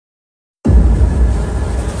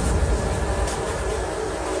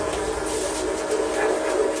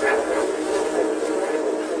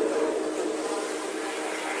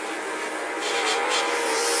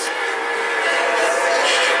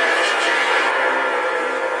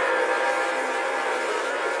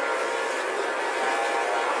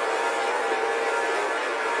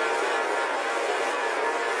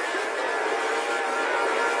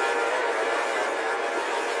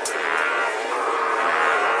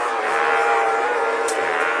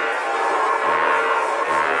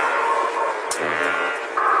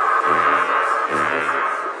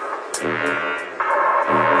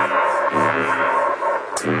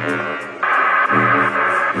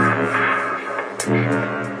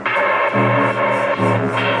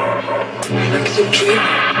you dream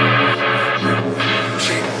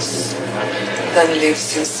dreams, then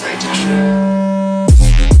lives inside a dream.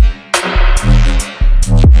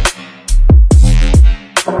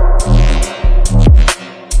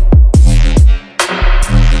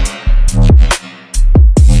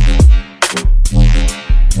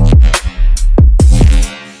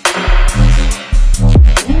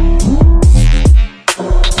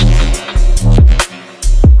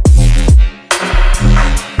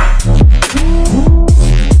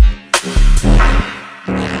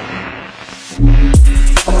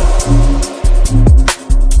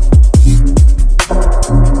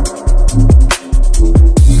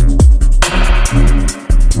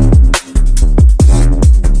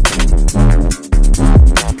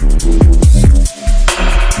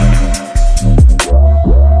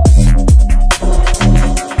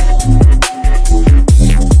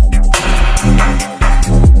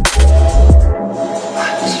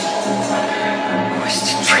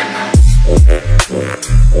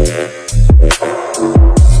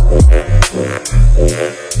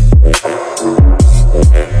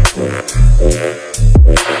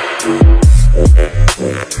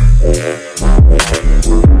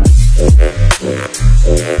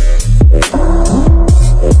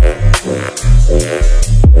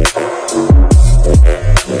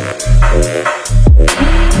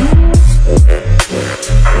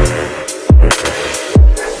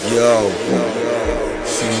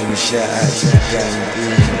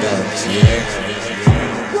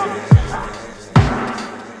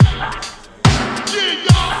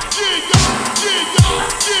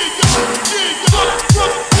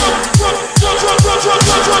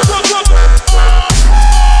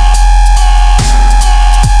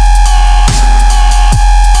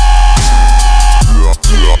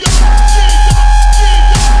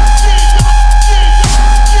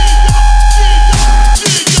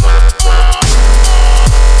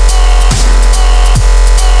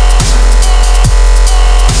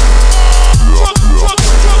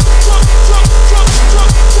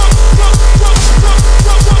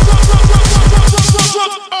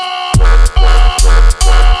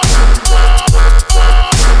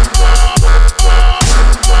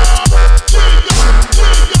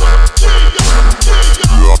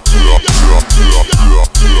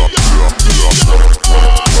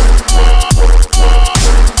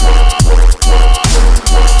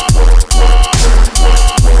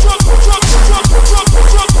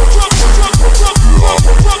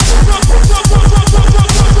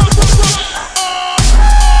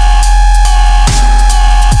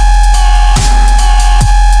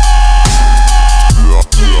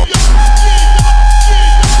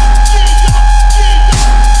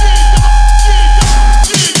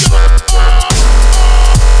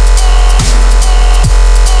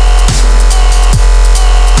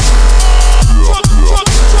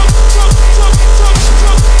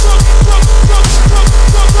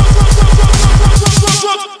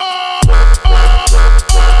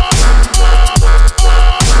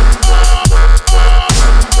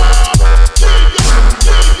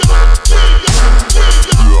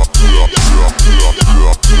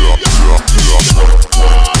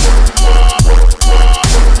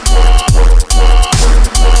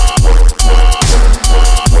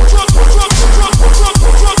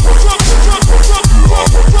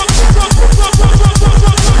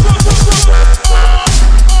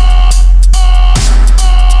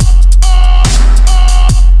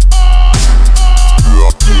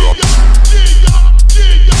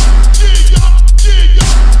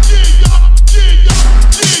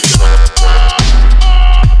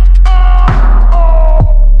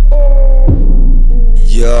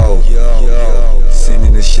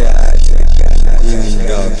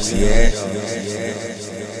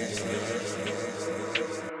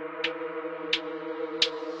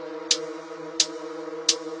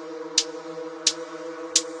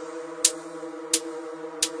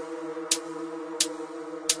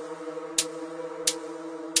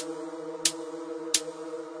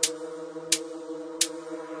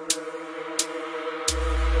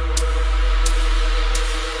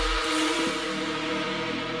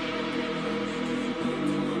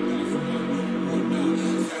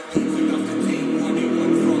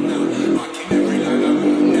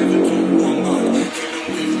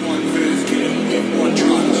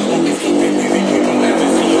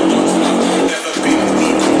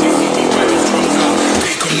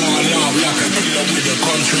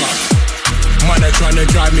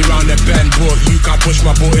 push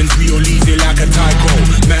my buttons, we all easy like a tyco.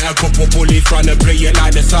 Met a couple bullies trying to play it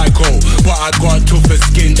like the psycho, but I got tougher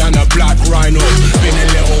skin than a black rhino. Been a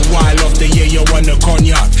little while off the year you want the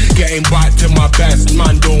cognac. Get Getting back to my best,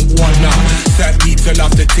 man don't want that. Set beats will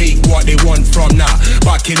have to take what they want from that.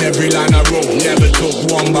 Back in every line I wrote, never took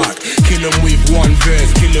one back. Kill 'em with one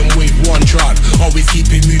verse, kill 'em with one track. Always keep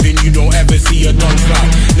it moving, you don't ever see a non-stop.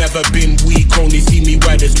 Never been weak, only see me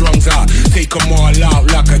where the strongs are. Take 'em all out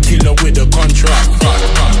like a killer with a contract.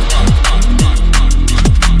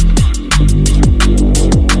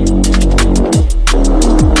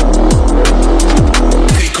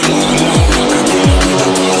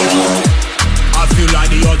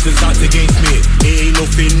 It's stacked against me. It ain't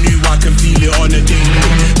nothing new, I can feel it on a daily.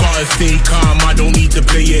 Gotta stay calm, I don't need to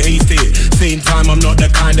play it hasty. Same time, I'm not the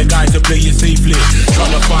kind of guy to play it safely.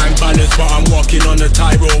 Tryna find balance, but I'm walking on a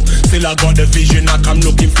tightrope. Still I got the vision like I'm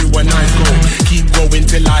looking through a nice goal. Keep going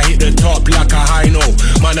till I hit the top like a high note.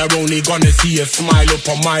 Man, are only gonna see a smile up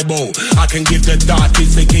on my boat. I can give the dark,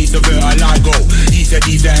 it's a case of vitiligo. He said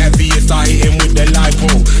he's the heaviest, I hit him with the lipo.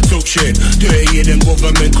 So shit, dirty than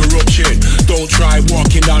government corruption. Don't try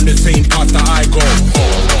walking down the same path that I go.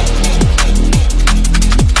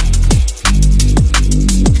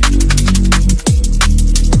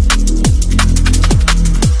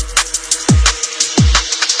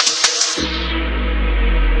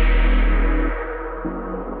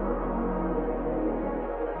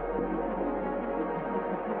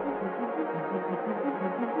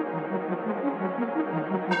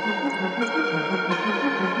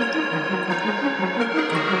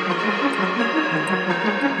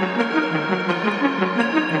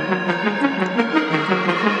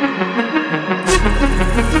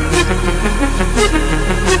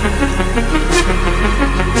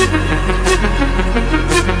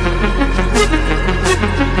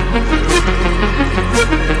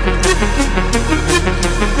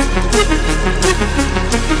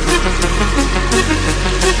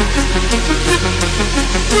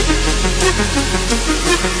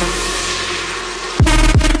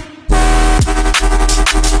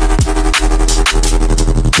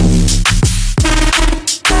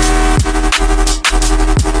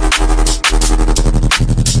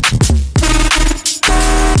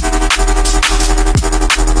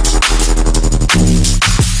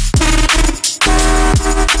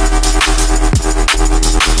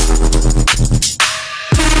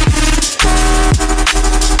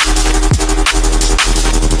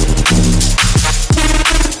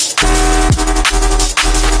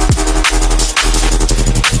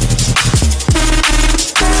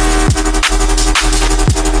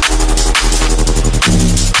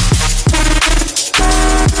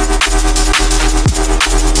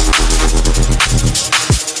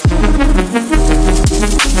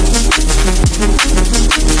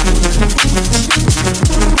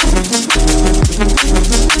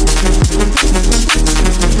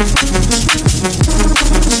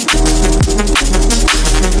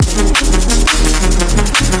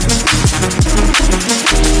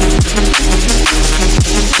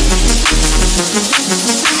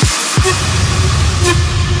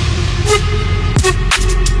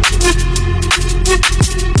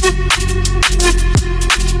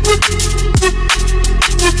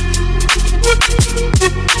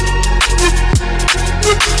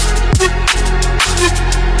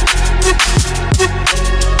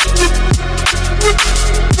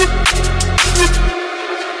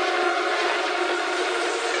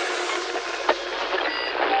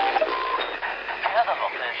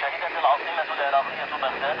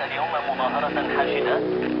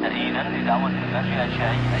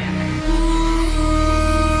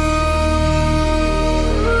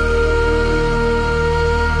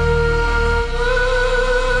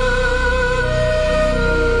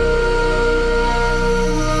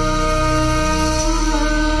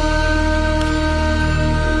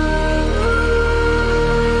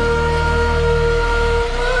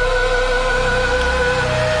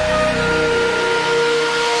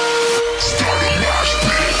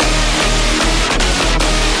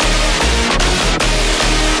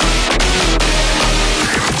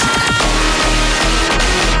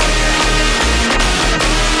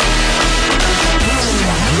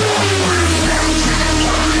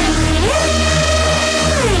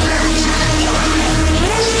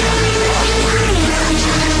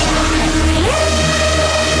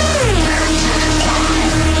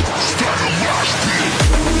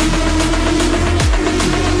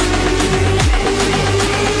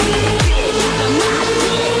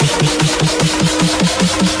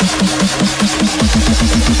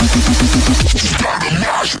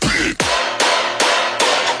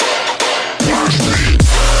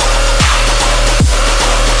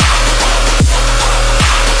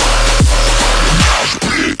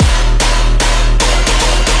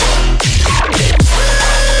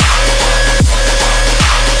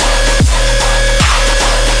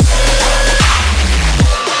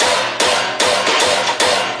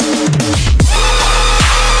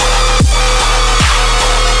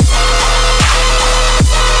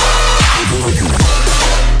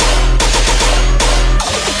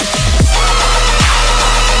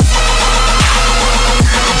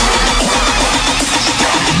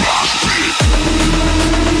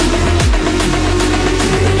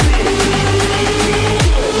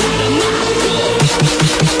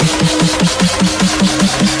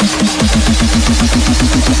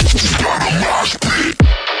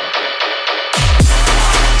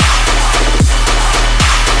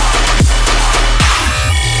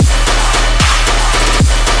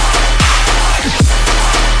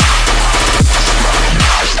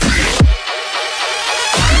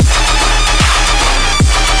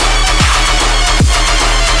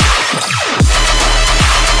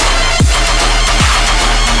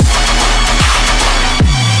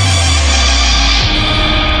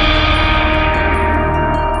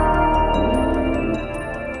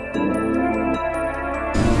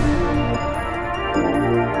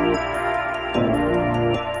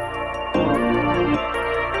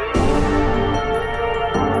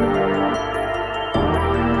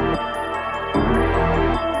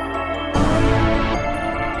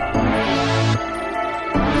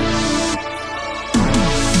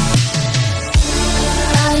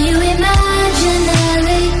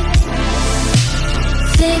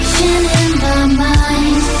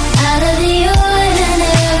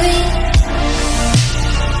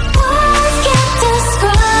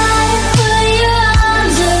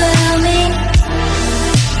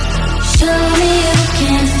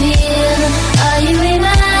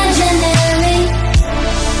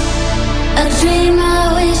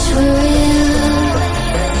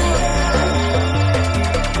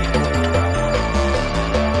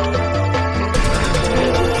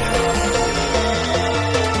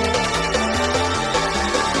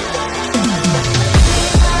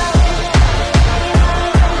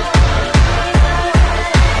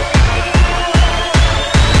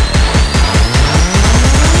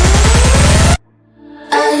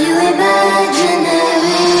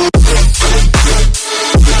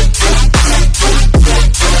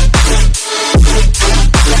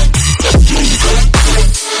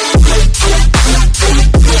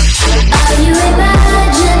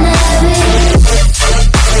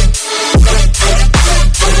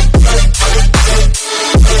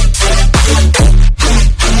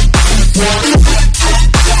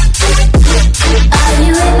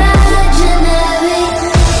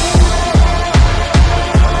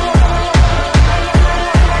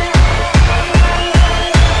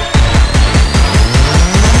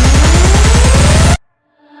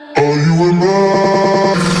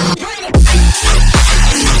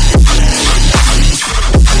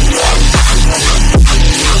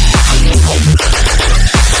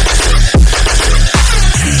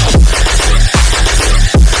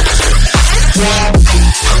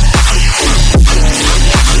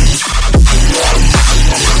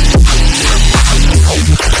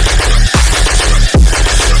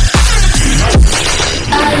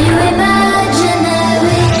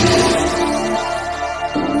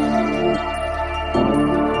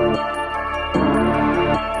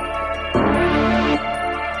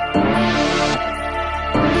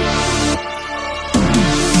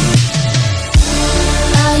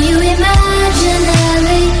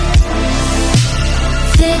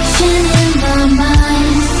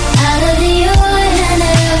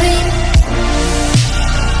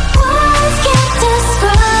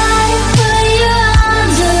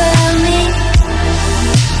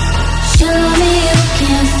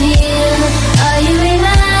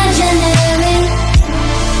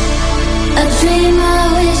 a dreamer.